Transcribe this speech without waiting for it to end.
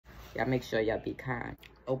Y'all make sure y'all be kind.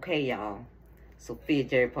 Okay, y'all. Sophia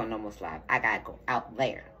Jerry Paranormal Live. I gotta go out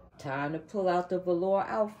there. Time to pull out the velour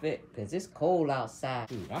outfit, because it's cold outside.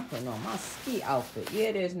 Dude, I'm putting on my ski outfit.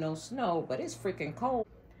 Yeah, there's no snow, but it's freaking cold.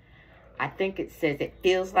 I think it says it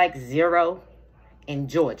feels like 0 in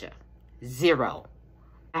Georgia. 0.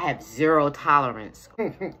 I have 0 tolerance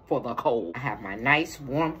for the cold. I have my nice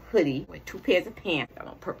warm hoodie with 2 pairs of pants. I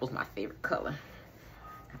know purple's my favorite color.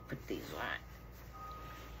 I put these on.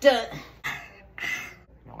 Done.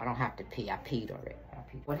 No, I don't have to pee. I peed already.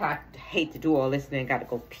 What I hate to do all this and then gotta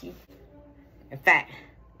go pee. In fact,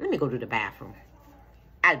 let me go to the bathroom.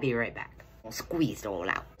 I'll be right back. I'll squeeze it all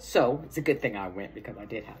out. So, it's a good thing I went because I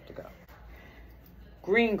did have to go.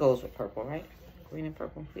 Green goes with purple, right? Green and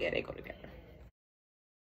purple? Yeah, they go together.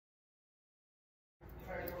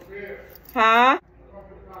 Huh?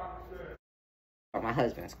 Oh, my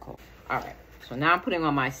husband's cold. All right. So now I'm putting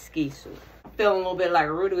on my ski suit. I'm feeling a little bit like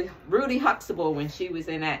Rudy Huxtable when she was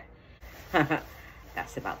in that.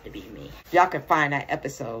 That's about to be me. Y'all can find that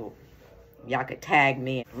episode. Y'all could tag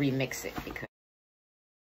me and remix it because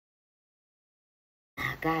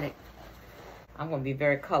I got it. I'm going to be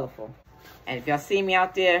very colorful. And if y'all see me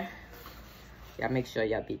out there, y'all make sure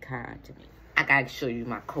y'all be kind to me. I got to show you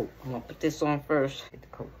my coat. I'm going to put this on first. Get the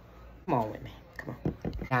coat. Come on with me. Come on.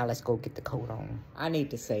 Now let's go get the coat on. I need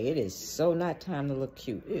to say, it is so not time to look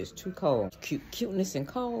cute. It is too cold. Cuteness and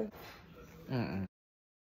cold.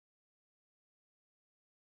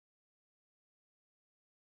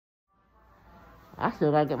 I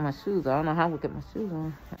still gotta get my shoes on. I don't know how to get my shoes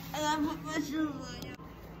on. I gotta put my shoes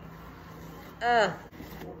on.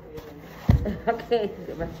 Okay.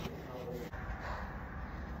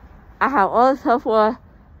 I have all this stuff on,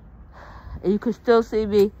 and you can still see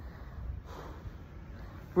me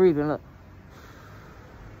breathing. Look.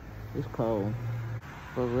 It's cold.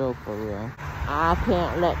 For real, for real. I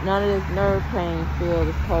can't let none of this nerve pain feel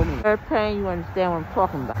this cold. Nerve pain, you understand what I'm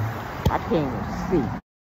talking about. I can't even see.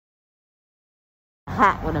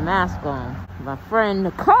 Hot with a mask on. My friend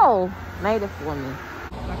Nicole made it for me.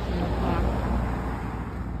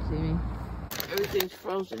 See me? Everything's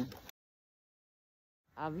frozen.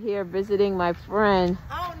 I'm here visiting my friend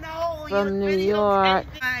from New York.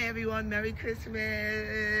 Hi everyone, Merry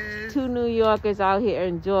Christmas. 2 New Yorkers out here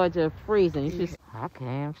in Georgia freezing. You should... I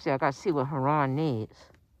can't see. I gotta see what Haran needs.